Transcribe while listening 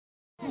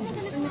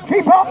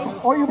Keep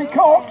up or you'll be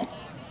caught.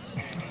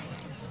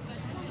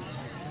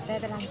 They're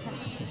the Lancashire.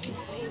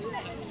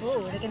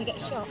 Oh, they're going to get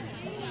shot.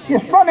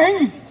 Yes,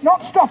 running,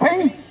 not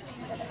stopping.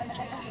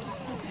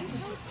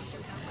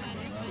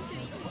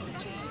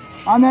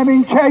 And they're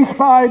being chased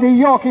by the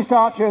Yorkist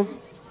archers.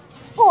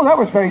 Oh, that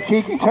was very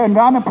cheeky. Turned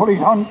round and put his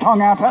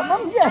tongue out at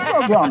them. Yes,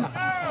 well done.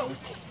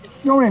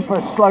 You're in for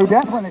a slow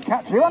death when they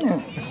catch you, aren't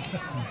you?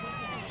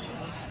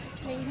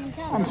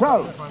 And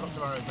so,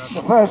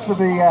 the first of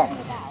the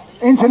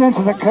incidents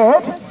has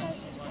occurred.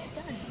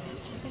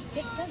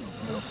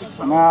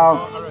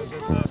 Now,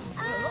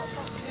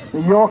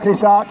 the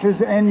Yorkist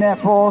archers in their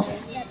force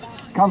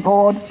come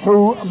forward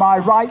to my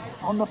right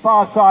on the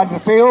far side of the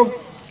field.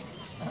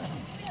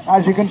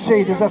 As you can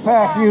see, there's a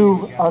fair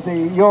few of the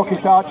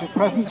Yorkist archers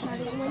present,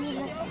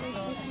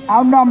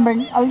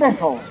 outnumbering a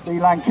little the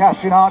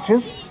Lancashire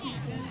archers.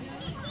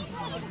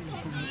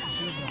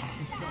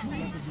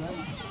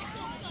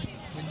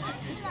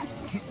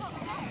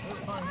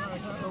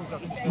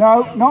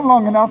 No, not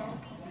long enough.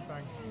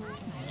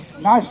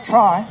 Nice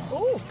try.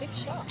 Oh, good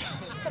shot.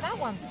 Look at that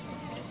one.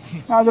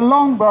 Now the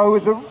longbow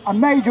is a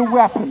major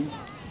weapon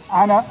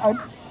and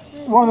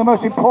one of the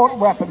most important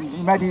weapons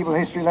in medieval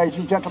history, ladies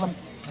and gentlemen.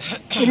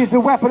 It is the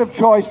weapon of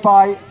choice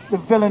by the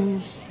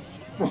villains,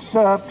 the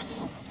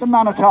serfs, the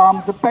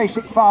man-at-arms, the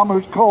basic farmer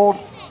who's called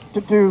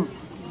to do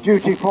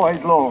duty for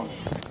his lord.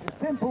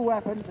 It's a simple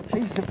weapon, it's a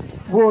piece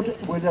of wood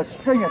with a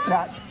string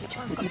attached,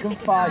 which you can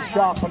fire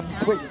sharpened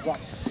twigs at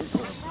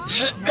people.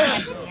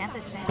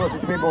 Of course,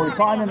 it's been more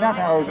refined than that.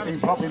 Arrows have been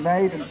properly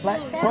made and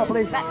flexed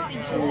properly.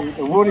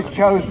 The wood is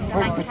chosen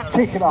for a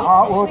particular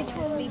heartwood,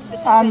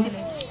 and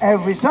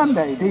every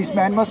Sunday these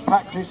men must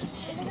practice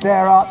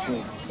their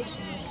archery.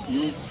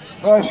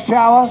 First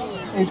shower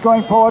is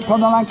going forward from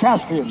the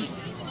Lancastrians.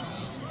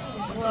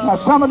 Now,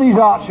 some of these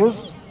archers,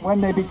 when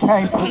they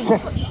became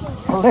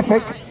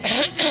prolific,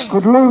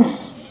 could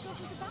loose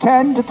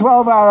 10 to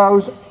 12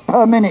 arrows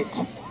per minute.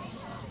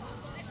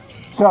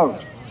 So,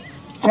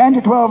 10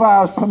 to 12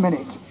 arrows per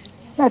minute.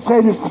 Let's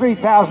say there's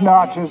 3,000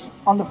 archers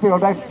on the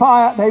field.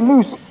 They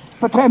loose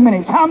for 10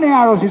 minutes. How many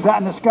arrows is that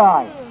in the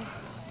sky?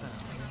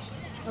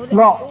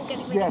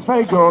 Lots. Yes,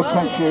 very good,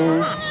 thank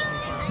you.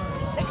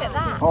 Look at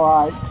that. All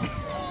right.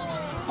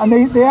 And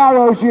the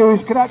arrows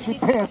used could actually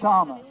pierce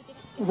armour.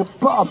 There's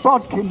a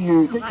bodkin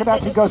used. It could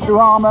actually go through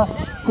armour,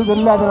 through the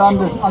leather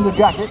under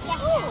jacket,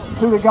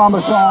 through the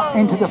gambeson,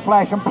 into the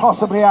flesh, and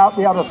possibly out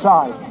the other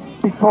side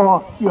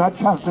before you had a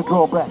chance to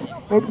draw breath.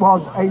 It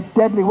was a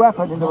deadly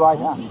weapon in the right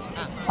hand,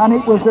 and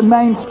it was the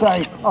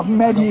mainstay of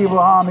medieval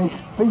armies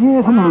for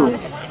years and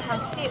years.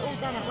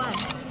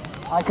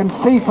 I can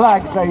see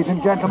flags, ladies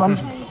and gentlemen.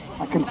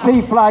 I can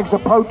see flags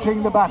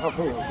approaching the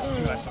battlefield.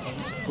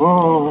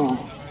 Oh,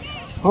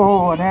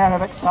 oh, an air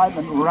of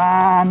excitement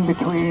ran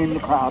between the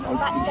crowd.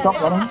 Oh, stop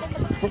running.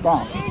 Sit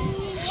down.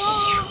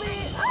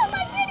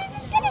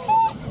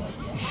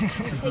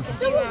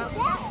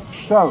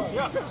 So,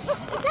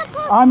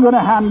 I'm going to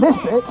hand this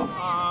bit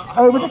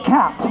over to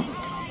Kat.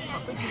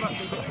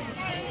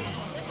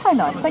 Hi,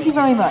 nice. Thank you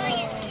very much.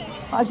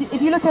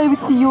 If you look over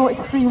to your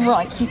extreme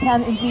right, you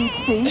can indeed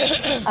see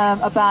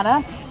a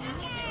banner.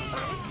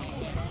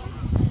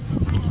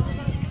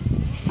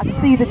 I can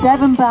see the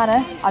Devon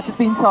banner, I've just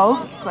been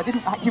told, so I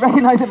didn't actually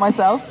recognise it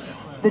myself.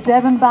 The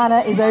Devon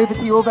banner is over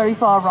to your very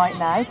far right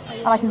now,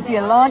 and I can see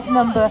a large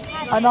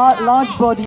body